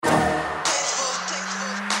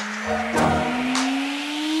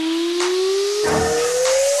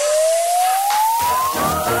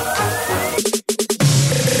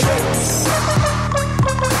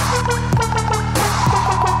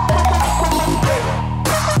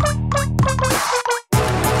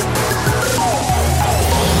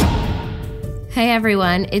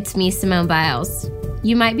everyone, it's me, Simone Biles.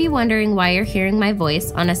 You might be wondering why you're hearing my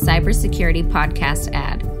voice on a cybersecurity podcast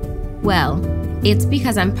ad. Well, it's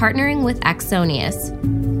because I'm partnering with Axonius.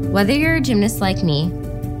 Whether you're a gymnast like me,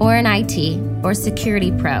 or an IT or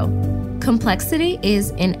security pro, complexity is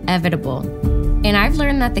inevitable. And I've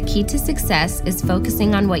learned that the key to success is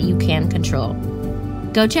focusing on what you can control.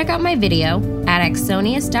 Go check out my video at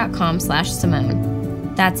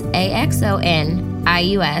axonius.com/Simone. That's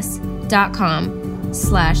axonius.com/SIMONE.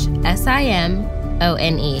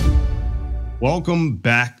 Welcome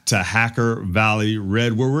back to Hacker Valley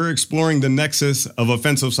Red, where we're exploring the nexus of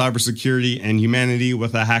offensive cybersecurity and humanity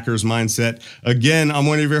with a hacker's mindset. Again, I'm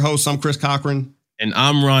one of your hosts. I'm Chris Cochran. And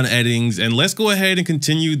I'm Ron Eddings. And let's go ahead and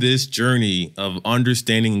continue this journey of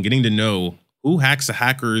understanding and getting to know who hacks the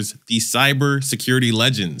hackers, the cybersecurity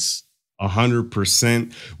legends.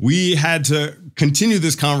 100%. We had to continue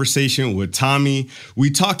this conversation with Tommy.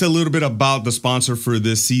 We talked a little bit about the sponsor for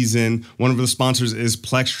this season. One of the sponsors is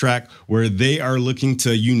PlexTrack, where they are looking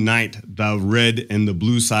to unite the red and the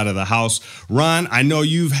blue side of the house. Ron, I know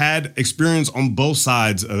you've had experience on both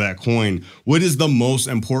sides of that coin. What is the most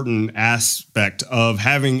important aspect of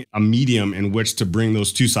having a medium in which to bring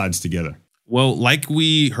those two sides together? Well, like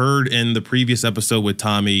we heard in the previous episode with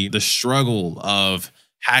Tommy, the struggle of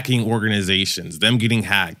hacking organizations, them getting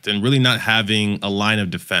hacked and really not having a line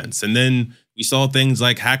of defense. And then we saw things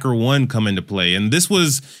like HackerOne come into play. And this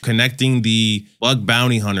was connecting the bug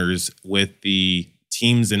bounty hunters with the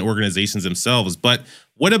teams and organizations themselves. But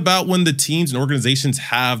what about when the teams and organizations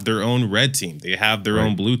have their own red team? They have their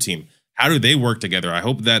own blue team. How do they work together? I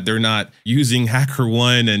hope that they're not using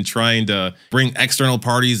HackerOne and trying to bring external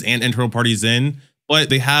parties and internal parties in,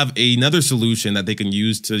 but they have another solution that they can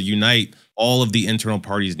use to unite all of the internal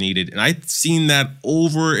parties needed. And I've seen that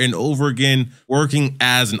over and over again, working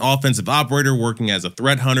as an offensive operator, working as a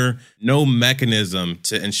threat hunter, no mechanism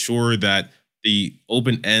to ensure that the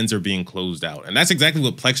open ends are being closed out. And that's exactly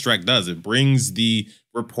what PlexTrack does. It brings the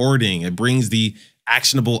reporting, it brings the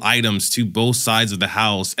actionable items to both sides of the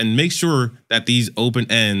house and make sure that these open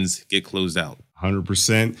ends get closed out.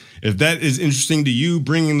 100%. If that is interesting to you,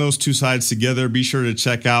 bringing those two sides together, be sure to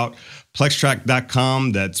check out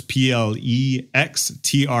plextrack.com. That's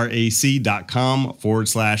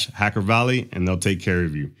plextrac.com/Hacker Valley, and they'll take care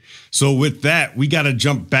of you. So with that, we got to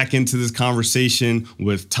jump back into this conversation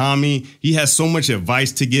with Tommy. He has so much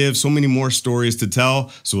advice to give, so many more stories to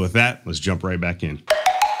tell. So with that, let's jump right back in.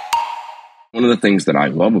 One of the things that I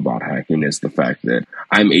love about hacking is the fact that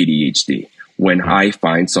I'm ADHD. When I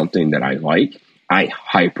find something that I like, I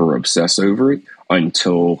hyper obsess over it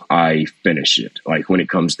until I finish it. Like when it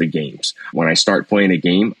comes to games, when I start playing a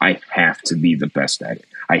game, I have to be the best at it.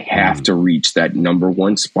 I have to reach that number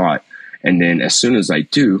one spot. And then as soon as I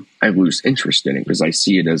do, I lose interest in it because I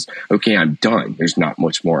see it as, okay, I'm done. There's not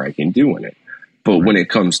much more I can do in it. But when it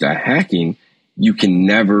comes to hacking, you can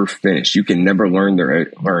never finish. You can never learn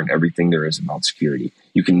everything there is about security.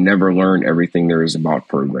 You can never learn everything there is about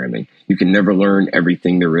programming. You can never learn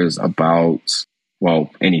everything there is about, well,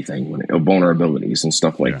 anything, vulnerabilities and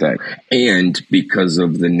stuff like that. And because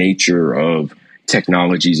of the nature of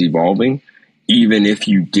technologies evolving, even if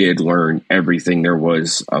you did learn everything there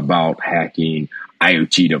was about hacking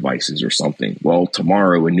IoT devices or something, well,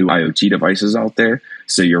 tomorrow a new IoT device is out there.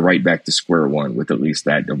 So you're right back to square one with at least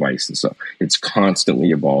that device. And so it's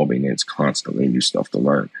constantly evolving and it's constantly new stuff to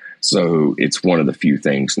learn. So it's one of the few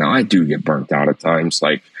things. Now, I do get burnt out at times.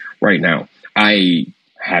 Like right now, I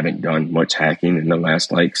haven't done much hacking in the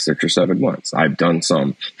last 6 or 7 months. I've done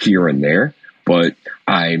some here and there, but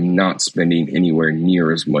I'm not spending anywhere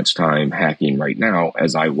near as much time hacking right now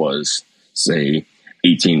as I was, say,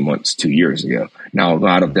 18 months, 2 years ago. Now, a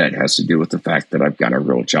lot of that has to do with the fact that I've got a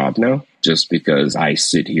real job now, just because I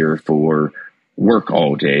sit here for work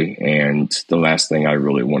all day. And the last thing I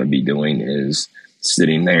really want to be doing is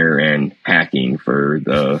sitting there and hacking for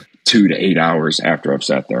the 2 to 8 hours after I've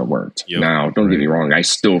sat there and worked. Yep. Now, don't get me wrong. I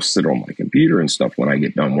still sit on my computer and stuff when I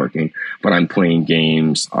get done working, but I'm playing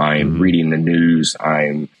games. I'm reading the news.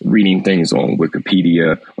 I'm reading things on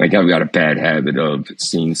Wikipedia. Like I've got a bad habit of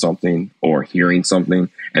seeing something or hearing something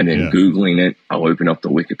and then Googling it. I'll open up the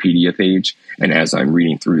Wikipedia page. And as I'm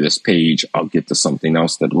reading through this page, I'll get to something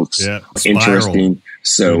else that looks interesting.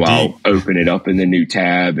 So I'll open it up in the new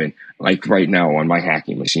tab. And like right now on my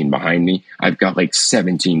hacking machine behind me, I've got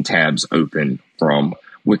 17 tabs open from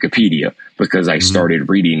Wikipedia because I started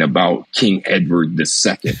reading about King Edward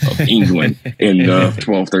II of England in the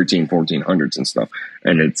 12, 13, 1400s and stuff.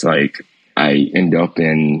 And it's like I end up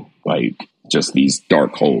in just these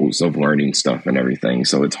dark holes of learning stuff and everything.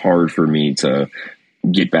 So it's hard for me to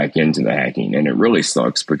get back into the hacking. And it really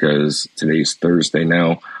sucks because today's Thursday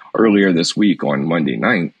now. Earlier this week on Monday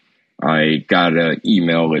night, I got an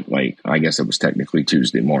email at I guess it was technically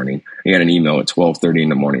Tuesday morning. I got an email at 12:30 in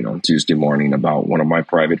the morning on Tuesday morning about one of my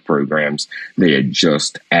private programs. They had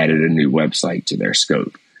just added a new website to their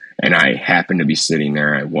scope. And I happened to be sitting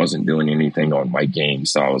there. I wasn't doing anything on my game.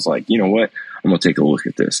 So I was like, you know what? I'm going to take a look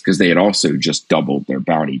at this, because they had also just doubled their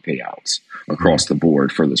bounty payouts across the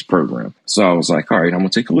board for this program. So I was like, all right, I'm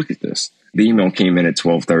going to take a look at this. The email came in at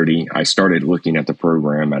 12:30. I started looking at the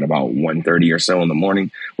program at about 1:30 or so in the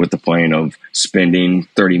morning with the plan of spending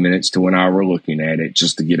 30 minutes to an hour looking at it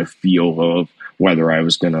just to get a feel of whether I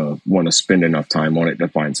was going to want to spend enough time on it to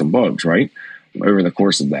find some bugs, right? Over the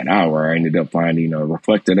course of that hour, I ended up finding a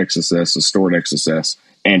reflected XSS, a stored XSS,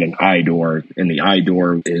 and an IDOR. And the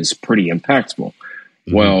IDOR is pretty impactful.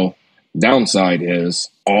 Mm-hmm. Well, downside is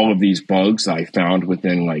all of these bugs I found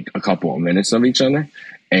within a couple of minutes of each other.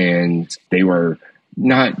 And they were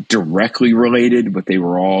not directly related, but they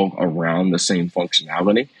were all around the same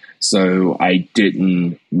functionality. So I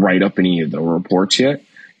didn't write up any of the reports yet.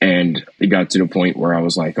 And it got to the point where I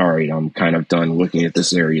was like, all right, I'm kind of done looking at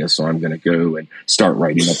this area. So I'm going to go and start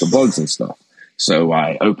writing up the bugs and stuff. So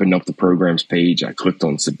I opened up the programs page. I clicked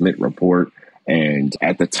on submit report. And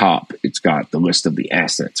at the top, it's got the list of the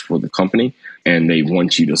assets for the company. And they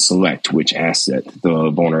want you to select which asset the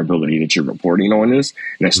vulnerability that you're reporting on is.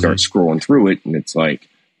 And I start scrolling through it. And it's like,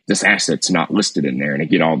 this asset's not listed in there. And I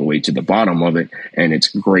get all the way to the bottom of it. And it's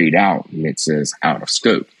grayed out. And it says out of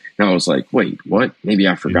scope. And I was like, wait, what? Maybe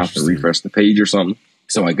I forgot to refresh the page or something.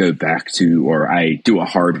 So I go back to, or I do a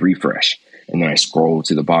hard refresh. And then I scroll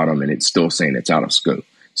to the bottom and it's still saying it's out of scope.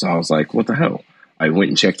 So I was like, what the hell? I went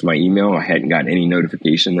and checked my email. I hadn't gotten any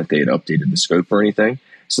notification that they had updated the scope or anything.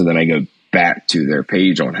 So then I go back to their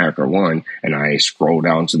page on HackerOne and I scroll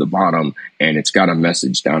down to the bottom and it's got a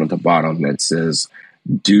message down at the bottom that says,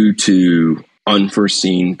 due to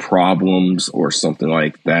unforeseen problems or something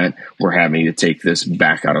like that, we're having to take this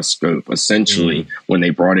back out of scope. Essentially, when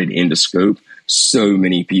they brought it into scope, so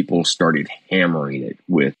many people started hammering it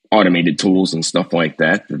with automated tools and stuff like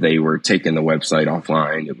that they were taking the website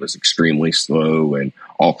offline. It was extremely slow and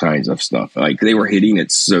all kinds of stuff. They were hitting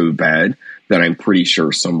it so bad that I'm pretty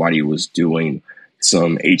sure somebody was doing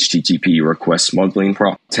some HTTP request smuggling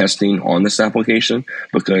testing on this application,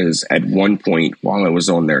 because at one point while I was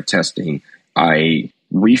on there testing, I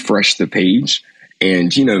refreshed the page.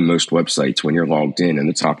 And, most websites, when you're logged in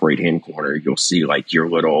the top right-hand corner, you'll see your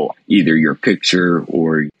little, either your picture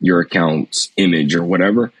or your account's image or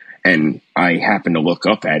whatever. And I happened to look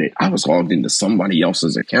up at it. I was logged into somebody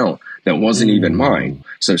else's account that wasn't even mine.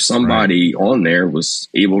 So somebody on there was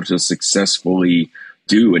able to successfully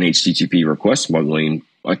do an HTTP request smuggling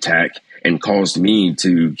attack and caused me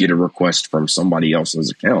to get a request from somebody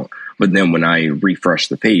else's account. But then when I refreshed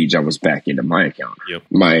the page, I was back into my account. Yep.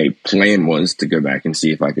 My plan was to go back and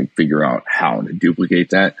see if I could figure out how to duplicate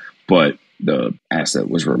that, but the asset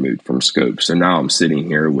was removed from scope. So now I'm sitting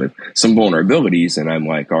here with some vulnerabilities and I'm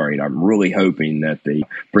like, all right, I'm really hoping that they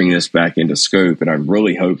bring this back into scope. And I'm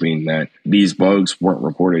really hoping that these bugs weren't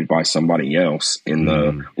reported by somebody else in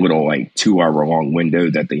the little 2-hour long window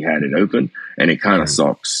that they had it open. And it kind of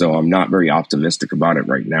sucks. So I'm not very optimistic about it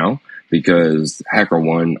right now, because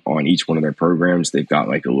HackerOne on each one of their programs, they've got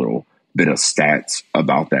a little bit of stats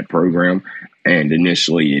about that program. And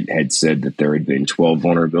initially it had said that there had been 12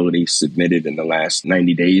 vulnerabilities submitted in the last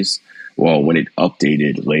 90 days. Well, when it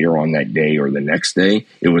updated later on that day or the next day,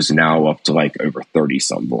 it was now up to over 30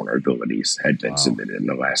 some vulnerabilities had been submitted in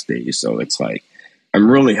the last day. So it's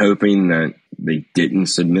I'm really hoping that they didn't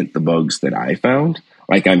submit the bugs that I found.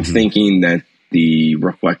 I'm thinking that the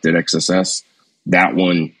reflected XSS, that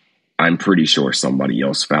one, I'm pretty sure somebody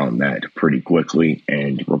else found that pretty quickly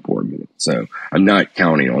and reported it. So I'm not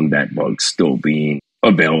counting on that bug still being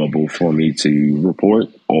available for me to report.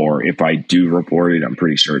 Or if I do report it, I'm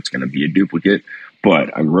pretty sure it's going to be a duplicate.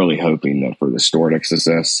 But I'm really hoping that for the stored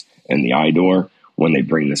XSS and the IDOR, when they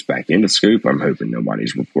bring this back into scope, I'm hoping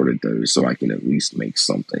nobody's reported those so I can at least make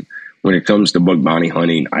something. When it comes to bug bounty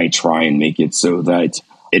hunting, I try and make it so that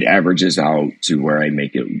it averages out to where I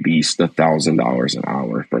make at least $1,000 an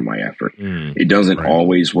hour for my effort. It doesn't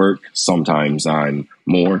always work. Sometimes I'm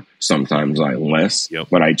more, sometimes I'm less,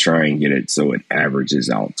 but I try and get it so it averages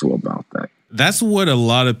out to about that. That's what a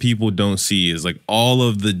lot of people don't see is all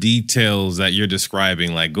of the details that you're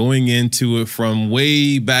describing, going into it from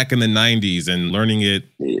way back in the 90s and learning it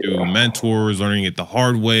through mentors, learning it the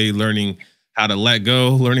hard way, learning how to let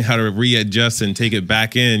go, learning how to readjust and take it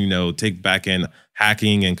back in, take back in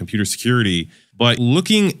hacking and computer security. But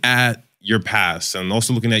looking at your past and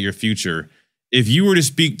also looking at your future, If you were to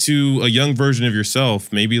speak to a young version of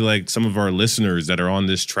yourself, maybe like some of our listeners that are on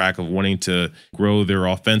this track of wanting to grow their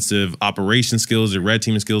offensive operation skills, or red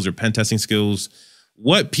teaming skills, or pen testing skills,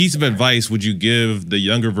 what piece of advice would you give the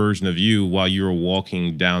younger version of you while you were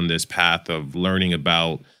walking down this path of learning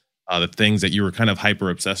about the things that you were kind of hyper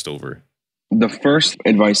obsessed over? The first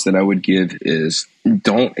advice that I would give is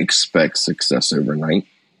don't expect success overnight.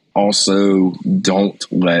 Also, don't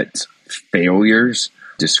let failures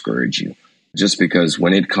discourage you. Just because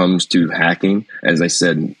when it comes to hacking, as I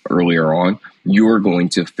said earlier on, you're going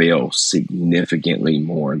to fail significantly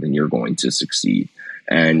more than you're going to succeed.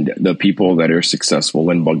 And the people that are successful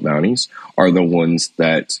in bug bounties are the ones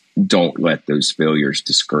that don't let those failures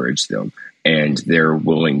discourage them. And they're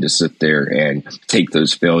willing to sit there and take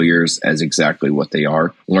those failures as exactly what they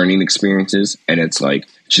are, learning experiences. And it's like,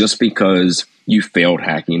 just because you failed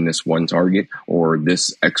hacking this one target, or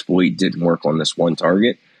this exploit didn't work on this one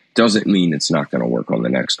target, doesn't mean it's not going to work on the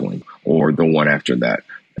next one or the one after that.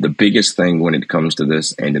 The biggest thing when it comes to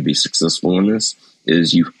this, and to be successful in this,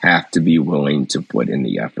 is you have to be willing to put in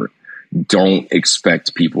the effort. Don't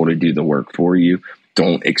expect people to do the work for you.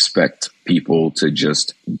 Don't expect people to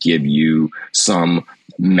just give you some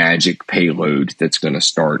magic payload that's going to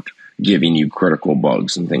start giving you critical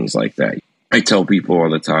bugs and things like that. I tell people all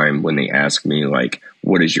the time when they ask me, like,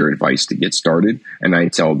 what is your advice to get started? And I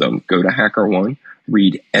tell them, go to HackerOne,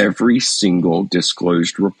 read every single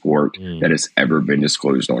disclosed report that has ever been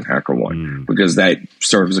disclosed on HackerOne, because that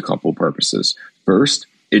serves a couple purposes. First,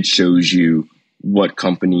 it shows you what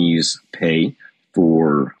companies pay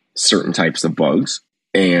for certain types of bugs.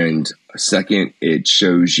 And second, it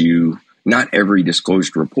shows you not every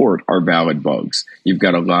disclosed report are valid bugs. You've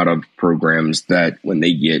got a lot of programs that when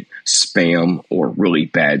they get spam or really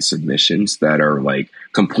bad submissions that are like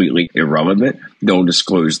completely irrelevant, they'll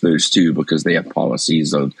disclose those too, because they have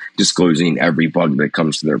policies of disclosing every bug that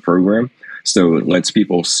comes to their program. So it lets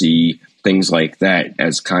people see things like that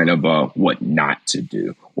as kind of a what not to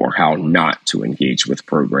do, or how not to engage with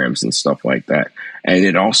programs and stuff like that. And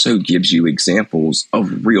it also gives you examples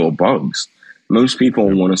of real bugs. Most people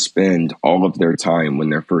want to spend all of their time when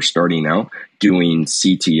they're first starting out doing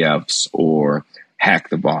CTFs or Hack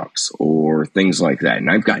the Box or things like that. And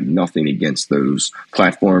I've got nothing against those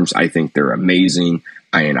platforms. I think they're amazing.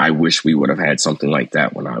 And I wish we would have had something like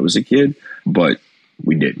that when I was a kid, but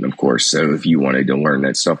we didn't, of course. So if you wanted to learn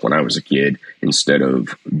that stuff when I was a kid, instead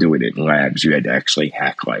of doing it in labs, you had to actually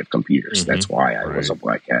hack live computers. That's why I was a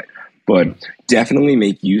black hat. But definitely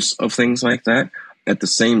make use of things like that. At the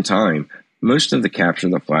same time, most of the capture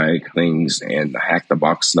the flag things and the hack the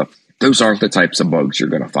box stuff, those aren't the types of bugs you're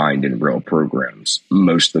going to find in real programs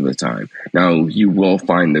most of the time. Now, you will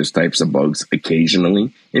find those types of bugs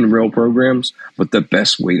occasionally in real programs, but the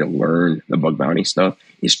best way to learn the bug bounty stuff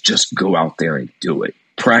is just go out there and do it.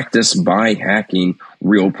 Practice by hacking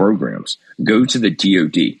real programs. Go to the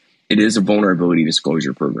DoD. It is a vulnerability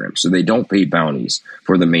disclosure program, so they don't pay bounties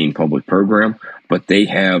for the main public program, but they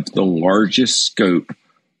have the largest scope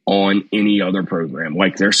on any other program.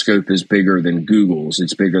 Like, their scope is bigger than Google's,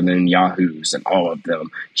 it's bigger than Yahoo's and all of them,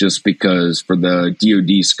 just because for the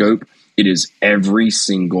DoD scope, it is every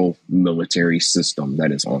single military system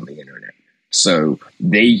that is on the internet. So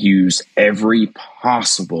they use every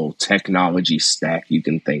possible technology stack you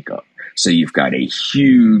can think of. So you've got a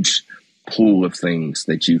huge pool of things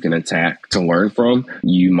that you can attack to learn from.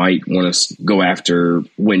 You might want to go after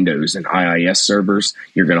Windows and IIS servers.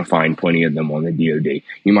 You're going to find plenty of them on the DoD.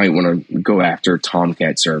 You might want to go after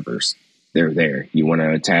Tomcat servers. They're there. You want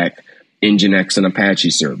to attack Nginx and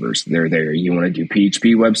Apache servers. They're there. You want to do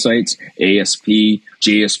PHP websites, ASP,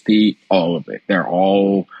 JSP, all of it. They're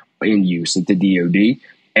all in use at the DoD.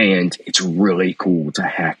 And it's really cool to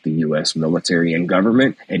hack the U.S. military and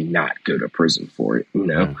government and not go to prison for it, you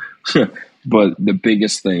know? But the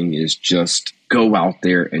biggest thing is just go out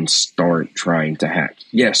there and start trying to hack.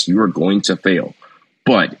 Yes, you are going to fail,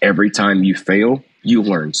 but every time you fail, you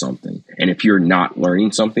learn something. And if you're not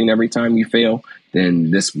learning something every time you fail,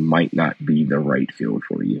 then this might not be the right field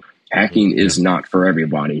for you. Hacking is not for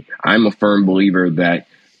everybody. I'm a firm believer that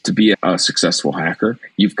to be a successful hacker,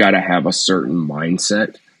 you've got to have a certain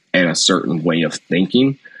mindset and a certain way of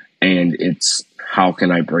thinking. And it's, how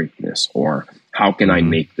can I break this? Or how can I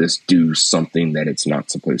make this do something that it's not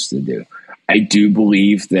supposed to do? I do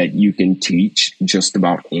believe that you can teach just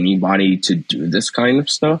about anybody to do this kind of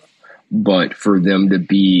stuff. But for them to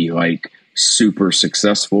be like super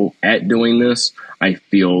successful at doing this, I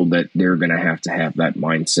feel that they're going to have that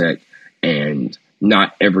mindset, and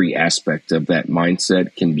not every aspect of that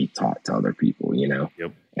mindset can be taught to other people, you know?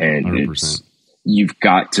 Yep. And 100%. You've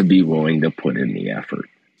got to be willing to put in the effort.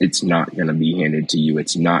 it's not going to be handed to you.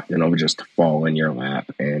 It's not going to just fall in your lap,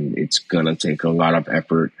 and it's going to take a lot of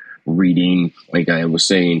effort reading. Like I was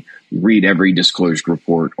saying, read every disclosed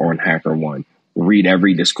report on HackerOne. Read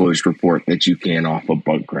every disclosed report that you can off of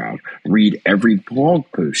BugCrowd. Read every blog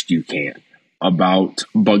post you can about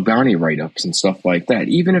bug bounty write-ups and stuff like that.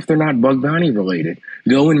 Even if they're not bug bounty related,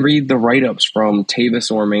 go and read the write-ups from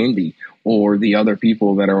Tavis or Mandy or the other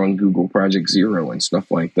people that are on Google Project Zero and stuff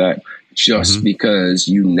like that. Just because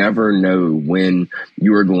you never know when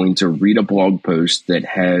you are going to read a blog post that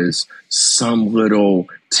has some little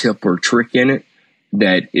tip or trick in it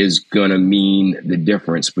that is going to mean the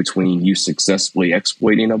difference between you successfully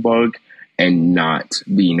exploiting a bug and not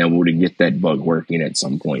being able to get that bug working at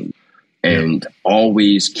some point. And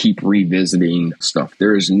always keep revisiting stuff.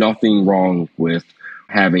 There is nothing wrong with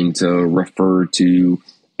having to refer to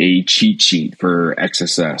a cheat sheet for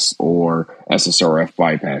XSS or SSRF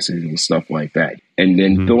bypasses and stuff like that. And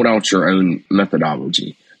then build out your own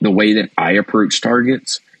methodology. The way that I approach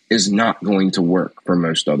targets is not going to work for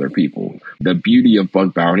most other people. The beauty of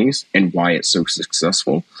bug bounties and why it's so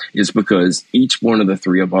successful is because each one of the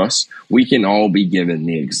three of us, we can all be given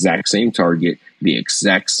the exact same target, the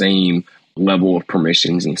exact same level of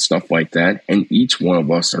permissions and stuff like that. And each one of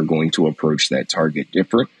us are going to approach that target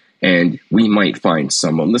different. And we might find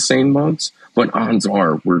some of the same bugs, but odds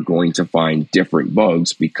are we're going to find different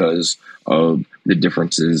bugs because of the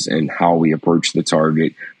differences in how we approach the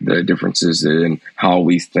target, the differences in how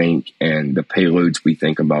we think and the payloads we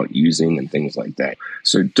think about using and things like that.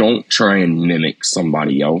 So don't try and mimic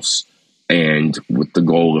somebody else and with the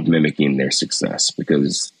goal of mimicking their success,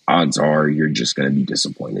 because odds are you're just going to be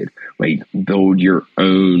disappointed. Like, build your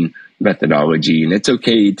own methodology, and it's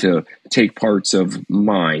okay to take parts of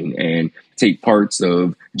mine and take parts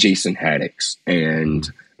of Jason Haddock's and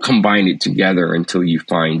combine it together until you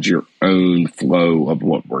find your own flow of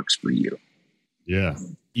what works for you. Yeah.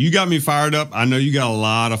 You got me fired up. I know you got a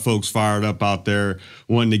lot of folks fired up out there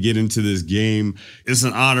wanting to get into this game. It's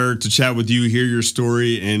an honor to chat with you, hear your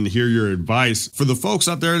story, and hear your advice. For the folks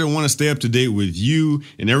out there that want to stay up to date with you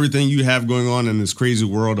and everything you have going on in this crazy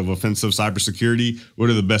world of offensive cybersecurity, what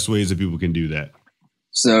are the best ways that people can do that?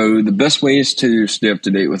 So the best ways to stay up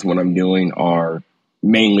to date with what I'm doing are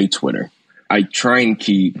mainly Twitter. I try and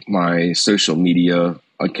keep my social media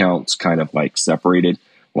accounts kind of like separated.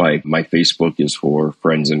 Like, my Facebook is for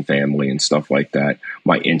friends and family and stuff like that.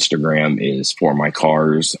 My Instagram is for my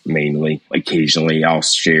cars mainly. Occasionally I'll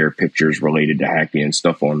share pictures related to hacking and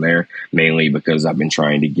stuff on there, mainly because I've been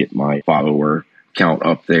trying to get my follower count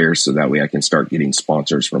up there so that way I can start getting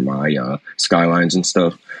sponsors for my Skylines and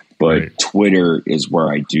stuff. But Twitter is where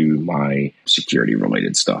I do my security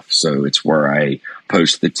related stuff. So it's where I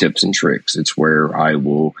post the tips and tricks. It's where I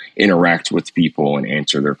will interact with people and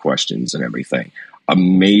answer their questions and everything. A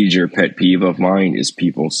major pet peeve of mine is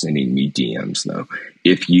people sending me DMs, though.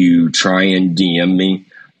 If you try and DM me,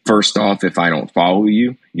 first off, if I don't follow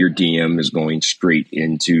you, your DM is going straight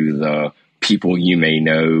into the people you may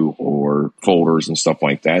know or folders and stuff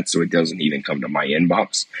like that. So it doesn't even come to my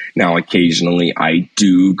inbox. Now, occasionally I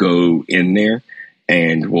do go in there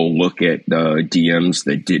and we'll look at the DMs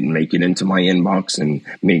that didn't make it into my inbox and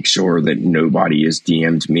make sure that nobody has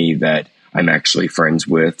DM'd me that I'm actually friends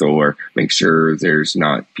with, or make sure there's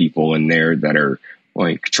not people in there that are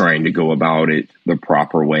like trying to go about it the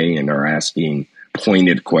proper way and are asking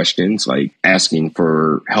pointed questions, like asking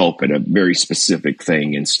for help at a very specific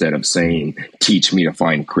thing instead of saying, teach me to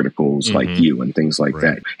find criticals like you and things like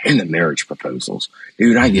that. And the marriage proposals.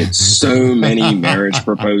 Dude, I get so many marriage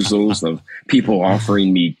proposals of people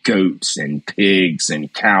offering me goats and pigs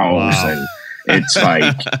and cows. Wow. And it's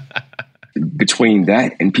like, between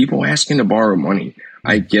that and people asking to borrow money,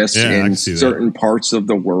 I guess in certain parts of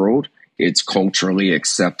the world, it's culturally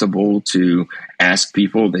acceptable to ask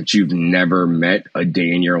people that you've never met a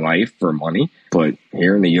day in your life for money. But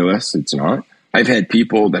here in the US, it's not. I've had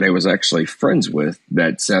people that I was actually friends with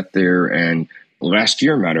that sat there, and last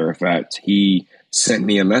year, matter of fact, he sent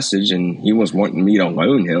me a message and he was wanting me to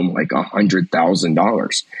loan him like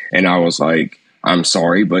 $100,000. And I was like, I'm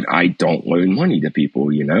sorry, but I don't loan money to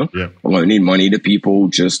people, you know? Yeah. Loaning money to people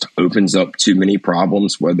just opens up too many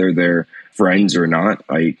problems, whether they're friends or not.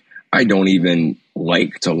 Like, I don't even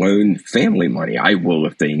like to loan family money. I will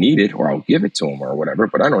if they need it, or I'll give it to them or whatever,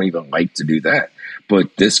 but I don't even like to do that.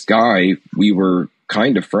 But this guy, we were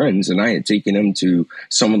kind of friends, and I had taken him to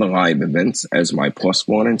some of the live events as my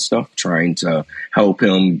 +1 and stuff, trying to help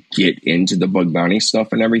him get into the bug bounty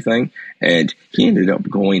stuff and everything. And he ended up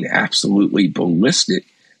going absolutely ballistic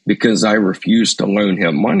because I refused to loan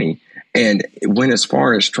him money. And it went as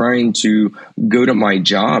far as trying to go to my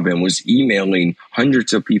job and was emailing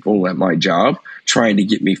hundreds of people at my job trying to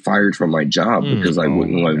get me fired from my job because I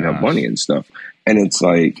wouldn't let him have money and stuff. And it's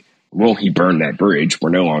like, well, he burned that bridge. We're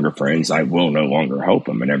no longer friends. I will no longer help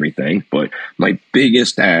him and everything. But my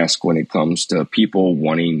biggest ask when it comes to people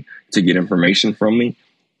wanting to get information from me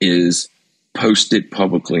is post it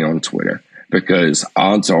publicly on Twitter, because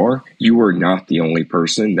odds are you are not the only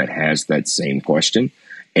person that has that same question.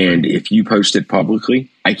 And if you post it publicly,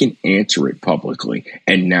 I can answer it publicly.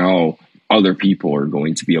 And now other people are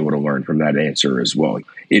going to be able to learn from that answer as well.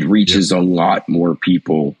 It reaches a lot more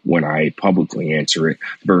people when I publicly answer it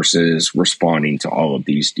versus responding to all of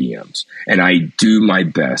these DMs. And I do my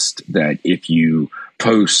best that if you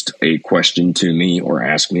post a question to me or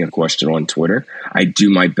ask me a question on Twitter, I do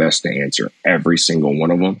my best to answer every single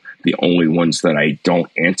one of them. The only ones that I don't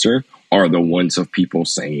answer are the ones of people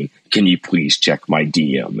saying, can you please check my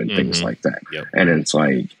DM and things like that. And it's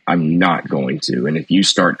like, I'm not going to. And if you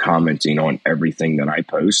start commenting on everything that I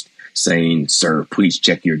post saying, sir, please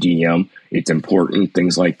check your DM, it's important,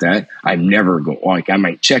 things like that, I'm never going, like, I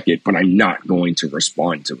might check it, but I'm not going to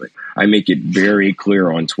respond to it. I make it very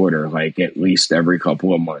clear on Twitter, like at least every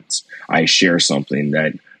couple of months, I share something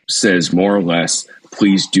that says more or less,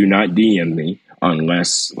 please do not DM me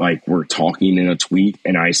unless like we're talking in a tweet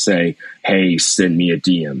and I say, hey, send me a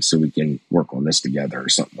DM so we can work on this together or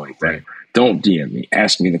something like that. Don't DM me.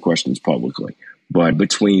 Ask me the questions publicly. But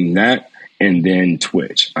between that and then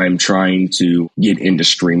Twitch, I'm trying to get into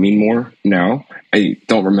streaming more now. I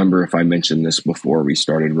don't remember if I mentioned this before we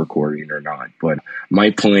started recording or not, but my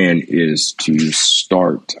plan is to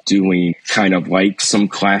start doing kind of like some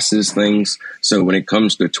classes things. So when it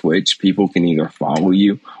comes to Twitch, people can either follow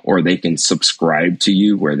you or they can subscribe to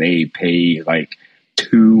you where they pay like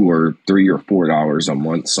 $2 or $3 or $4 a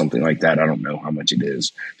month, something like that. I don't know how much it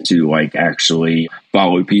is to like actually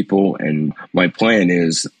follow people. And my plan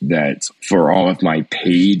is that for all of my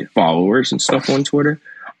paid followers and stuff on Twitter,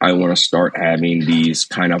 I want to start having these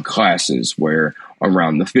kind of classes where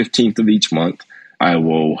around the 15th of each month, I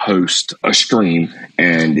will host a stream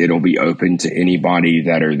and it'll be open to anybody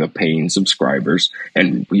that are the paying subscribers.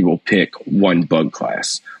 And we will pick one bug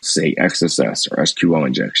class, say XSS or SQL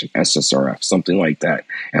injection, SSRF, something like that.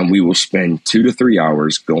 And we will spend 2 to 3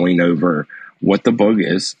 hours going over what the bug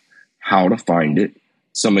is, how to find it,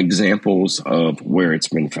 some examples of where it's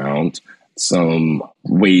been found, some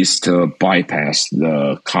ways to bypass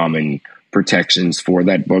the common protections for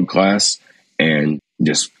that bug class, and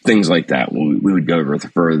just things like that. We would go over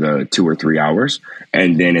for the 2 or 3 hours.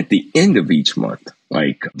 And then at the end of each month,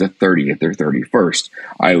 like the 30th or 31st,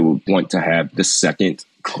 I would want to have the second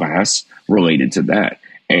class related to that.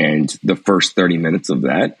 And the first 30 minutes of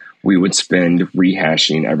that, we would spend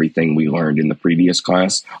rehashing everything we learned in the previous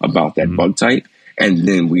class about that bug type. And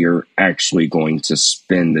then we are actually going to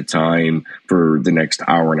spend the time for the next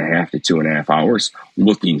hour and a half to 2.5 hours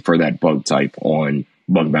looking for that bug type on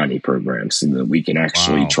bug bounty programs so that we can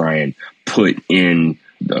actually try and put in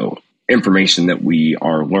the information that we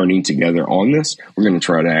are learning together on this. We're going to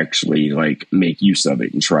try to actually like make use of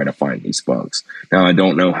it and try to find these bugs. Now, I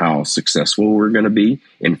don't know how successful we're going to be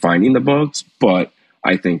in finding the bugs, but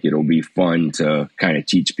I think it'll be fun to kind of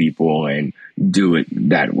teach people and do it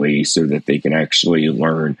that way so that they can actually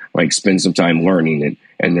learn, like spend some time learning it.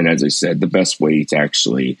 And then, as I said, the best way to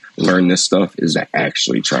actually learn this stuff is to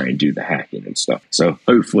actually try and do the hacking and stuff. So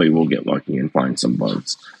hopefully we'll get lucky and find some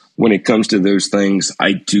bugs. When it comes to those things,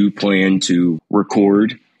 I do plan to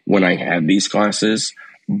record when I have these classes,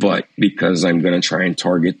 but because I'm going to try and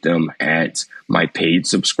target them at my paid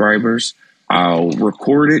subscribers, I'll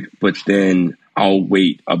record it, but then I'll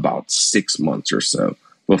wait about 6 months or so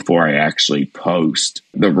before I actually post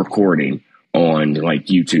the recording on like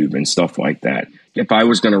YouTube and stuff like that. If I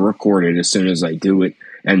was going to record it as soon as I do it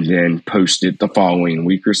and then post it the following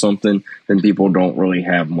week or something, then people don't really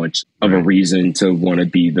have much of a reason to want to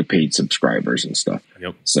be the paid subscribers and stuff.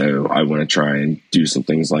 So I want to try and do some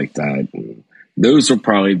things like that. And those will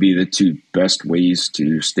probably be the two best ways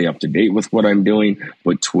to stay up to date with what I'm doing.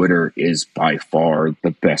 But Twitter is by far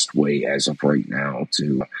the best way as of right now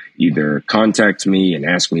to either contact me and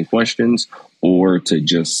ask me questions or to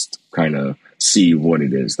just kind of see what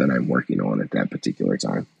it is that I'm working on at that particular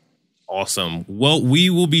time. Awesome. Well,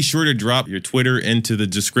 we will be sure to drop your Twitter into the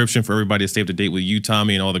description for everybody to stay up to date with you,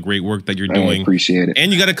 Tommy, and all the great work that you're doing. I appreciate it.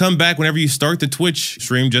 And you got to come back whenever you start the Twitch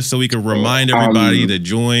stream just so we can remind everybody to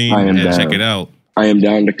join and check it out. I am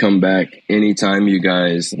down to come back anytime you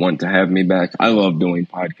guys want to have me back. I love doing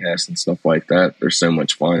podcasts and stuff like that. They're so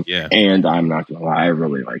much fun. Yeah. And I'm not going to lie, I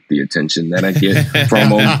really like the attention that I get from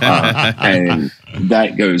them. And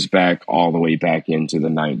that goes back all the way back into the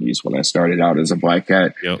 90s when I started out as a Black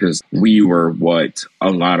Hat, because we were what a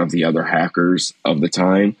lot of the other hackers of the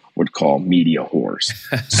time would call media whores.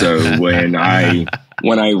 So when I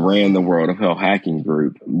ran the World of Hell hacking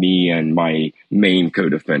group, me and my main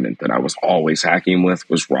co-defendant that I was always hacking with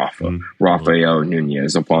was Rafael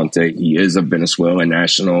Nunez Aponte. He is a Venezuelan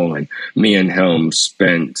national, and me and him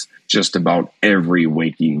spent just about every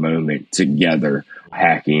waking moment together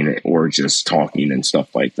hacking or just talking and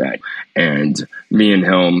stuff like that. And me and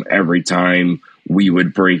him, every time we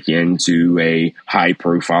would break into a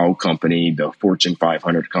high-profile company, the Fortune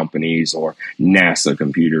 500 companies or NASA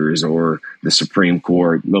computers or the Supreme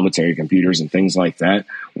Court military computers and things like that,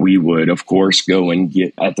 we would, of course, go and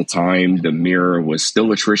get, at the time, the Mirror was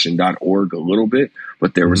still attrition.org a little bit,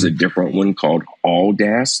 but there was a different one called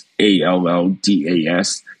Alldas, ALLDAS.de,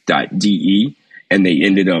 and they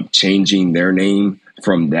ended up changing their name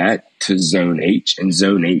from that to Zone H, and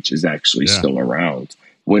Zone H is actually still around.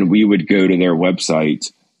 When we would go to their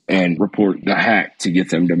website and report the hack to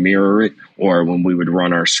get them to mirror it, or when we would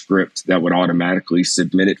run our script that would automatically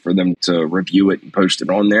submit it for them to review it and post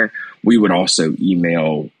it on there, we would also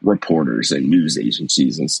email reporters and news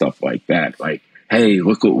agencies and stuff like that. Like, hey,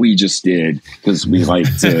 look what we just did, because we like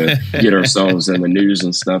to get ourselves in the news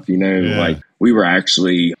and stuff, you know. Like, we were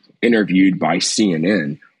actually interviewed by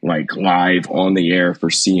CNN, like live on the air for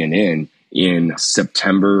CNN in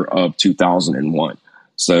September of 2001.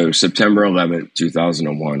 So September 11th,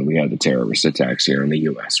 2001, we had the terrorist attacks here in the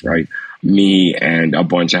U.S., right? Me and a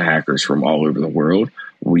bunch of hackers from all over the world,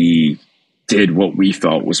 we did what we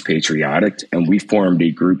felt was patriotic, and we formed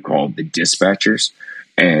a group called the Dispatchers.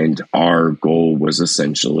 And our goal was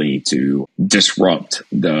essentially to disrupt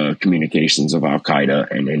the communications of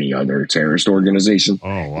Al-Qaeda and any other terrorist organization.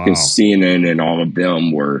 Oh, wow. Because CNN and all of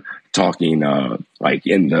them were talking, like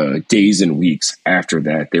in the days and weeks after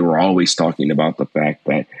that, they were always talking about the fact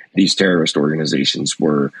that these terrorist organizations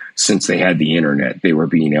were, since they had the internet, they were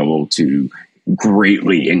being able to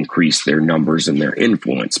greatly increase their numbers and their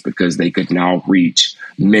influence, because they could now reach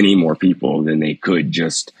many more people than they could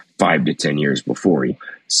just 5 to 10 years before.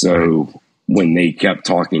 So when they kept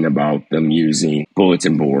talking about them using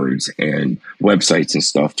bulletin boards and websites and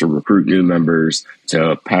stuff to recruit new members,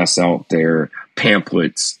 to pass out their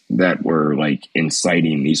pamphlets that were like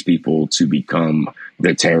inciting these people to become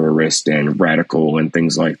the terrorist and radical and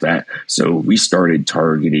things like that. So we started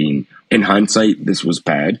targeting, in hindsight, this was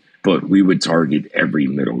bad, but we would target every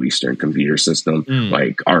Middle Eastern computer system.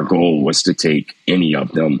 Like, our goal was to take any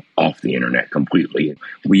of them off the internet completely.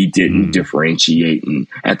 We didn't differentiate. And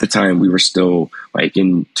at the time, we were still, like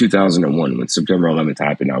in 2001, when September 11th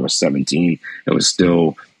happened, I was 17. I was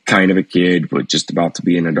still kind of a kid, but just about to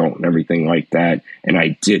be an adult and everything like that. And I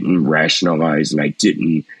didn't rationalize and I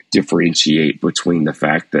didn't differentiate between the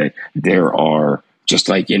fact that there are, just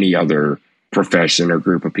like any other profession or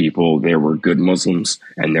group of people, there were good Muslims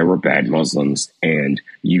and there were bad Muslims, and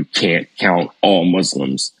you can't count all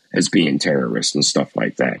Muslims as being terrorists and stuff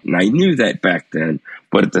like that. And I knew that back then,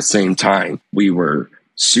 but at the same time, we were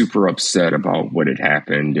super upset about what had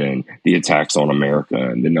happened and the attacks on America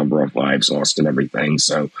and the number of lives lost and everything.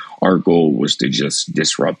 So our goal was to just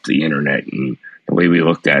disrupt the internet. And the way we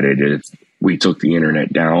looked at it is, we took the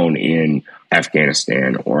internet down in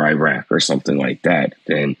Afghanistan or Iraq or something like that,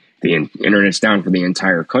 then the internet's down for the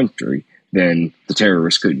entire country, then the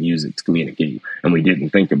terrorists couldn't use it to communicate. And we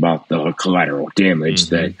didn't think about the collateral damage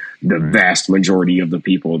that the vast majority of the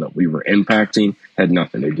people that we were impacting had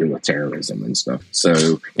nothing to do with terrorism and stuff.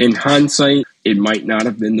 So in hindsight, it might not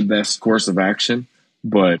have been the best course of action,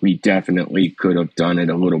 but we definitely could have done it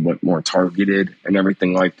a little bit more targeted and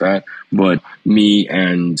everything like that. But me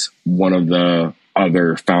and one of the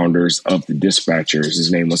other founders of the Dispatchers,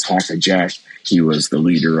 his name was Haka Jack. He was the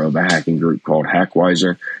leader of a hacking group called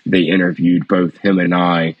Hackwiser. They interviewed both him and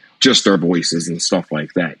I, just our voices and stuff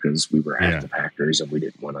like that, because we were active hackers and we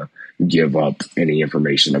didn't want to give up any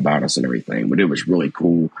information about us and everything. But it was really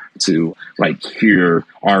cool to like hear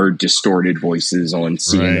our distorted voices on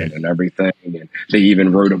CNN and everything. And they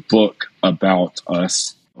even wrote a book about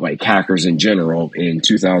us, like hackers in general, in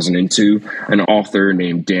 2002. An author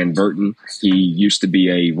named Dan Burton, he used to be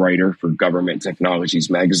a writer for Government Technologies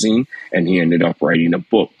magazine, and he ended up writing a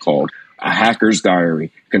book called A Hacker's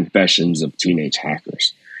Diary, Confessions of Teenage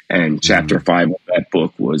Hackers. And chapter 5 of that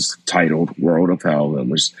book was was titled World of Hell and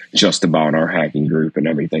was just about our hacking group and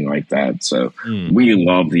everything like that. So we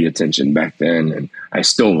loved the attention back then, and I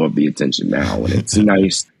still love the attention now. And it's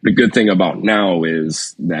nice. The good thing about now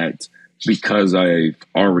is that because I've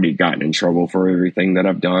already gotten in trouble for everything that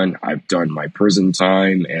I've done my prison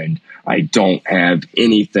time, and I don't have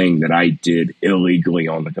anything that I did illegally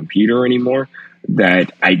on the computer anymore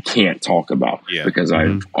that I can't talk about because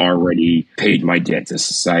I've already paid my debt to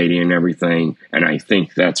society and everything. And I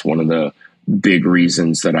think that's one of the big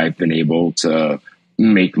reasons that I've been able to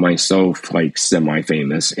make myself like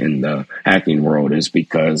semi-famous in the hacking world, is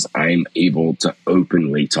because I'm able to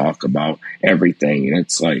openly talk about everything. And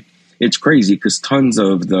it's like, it's crazy because tons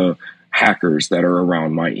of the hackers that are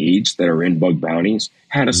around my age that are in bug bounties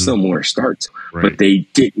had a similar start, but they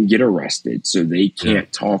didn't get arrested. So they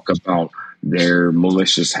can't talk about their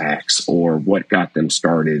malicious hacks or what got them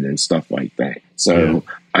started and stuff like that. So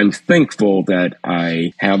I'm thankful that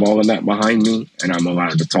I have all of that behind me and I'm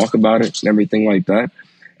allowed to talk about it and everything like that.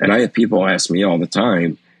 And I have people ask me all the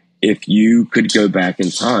time, if you could go back in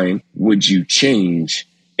time, would you change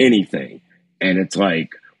anything? And it's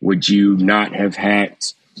like, would you not have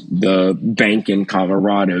hacked the bank in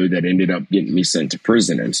Colorado that ended up getting me sent to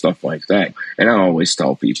prison and stuff like that? And I always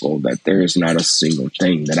tell people that there is not a single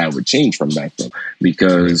thing that I would change from back then,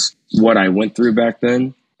 because what I went through back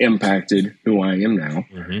then impacted who I am now.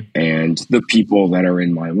 And the people that are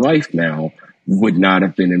in my life now would not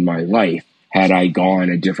have been in my life had I gone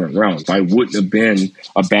a different route. I wouldn't have been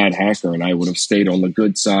a bad hacker, and I would have stayed on the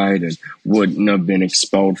good side and wouldn't have been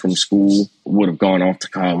expelled from school, would have gone off to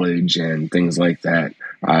college and things like that.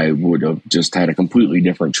 I would have just had a completely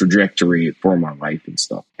different trajectory for my life and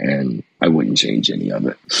stuff, and I wouldn't change any of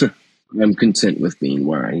it. I'm content with being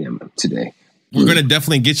where I am today. We're going to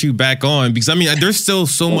definitely get you back on, because I mean, there's still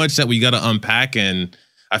so much that we got to unpack, and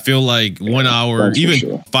I feel like 1 hour,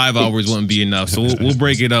 even 5 hours wouldn't be enough. So we'll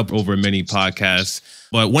break it up over many podcasts.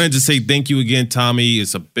 But wanted to say thank you again, Tommy.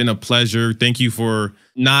 It's been a pleasure. Thank you for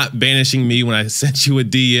not banishing me when I sent you a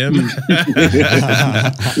DM.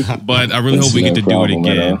 But I really hope we get to do it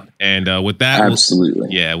again. And with that,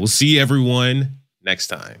 absolutely. We'll see everyone next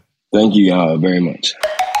time. Thank you very much.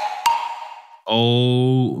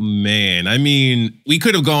 Oh, man. I mean, we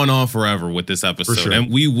could have gone on forever with this episode, and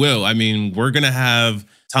we will. I mean, we're going to have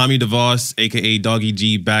Tommy DeVos, a.k.a. Doggy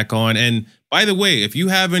G, back on. And by the way, if you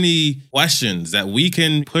have any questions that we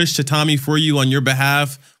can push to Tommy for you on your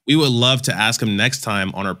behalf, we would love to ask him next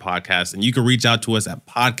time on our podcast. And you can reach out to us at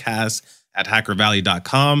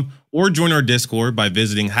podcast@hackervalley.com or join our Discord by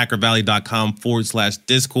visiting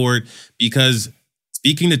hackervalley.com/Discord, because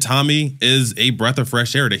speaking to Tommy is a breath of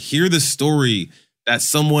fresh air to hear the story that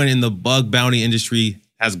someone in the bug bounty industry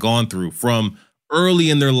has gone through from early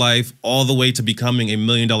in their life all the way to becoming $1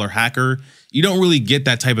 million hacker. You don't really get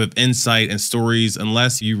that type of insight and stories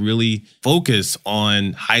unless you really focus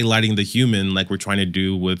on highlighting the human like we're trying to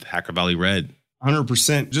do with Hacker Valley Red.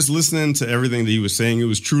 100%. Just listening to everything that he was saying, it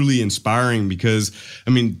was truly inspiring, because, I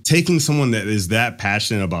mean, taking someone that is that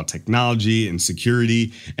passionate about technology and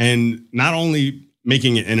security, and not only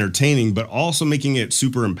making it entertaining, but also making it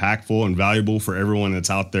super impactful and valuable for everyone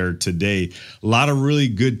that's out there today. A lot of really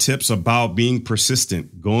good tips about being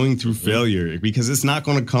persistent, going through failure, because it's not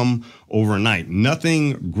going to come overnight.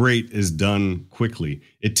 Nothing great is done quickly.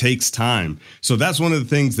 It takes time. So that's one of the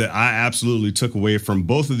things that I absolutely took away from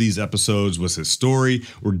both of these episodes was his story.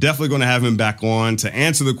 We're definitely going to have him back on to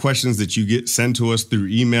answer the questions that you get sent to us through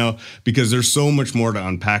email, because there's so much more to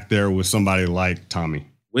unpack there with somebody like Tommy.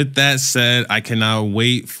 With that said, I cannot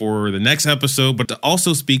wait for the next episode, but to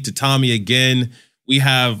also speak to Tommy again. We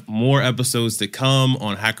have more episodes to come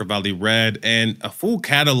on Hacker Valley Red and a full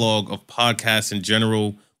catalog of podcasts in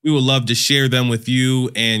general. We would love to share them with you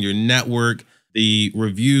and your network. The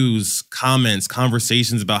reviews, comments,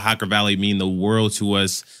 conversations about Hacker Valley mean the world to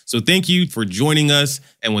us. So thank you for joining us.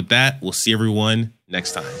 And with that, we'll see everyone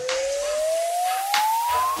next time.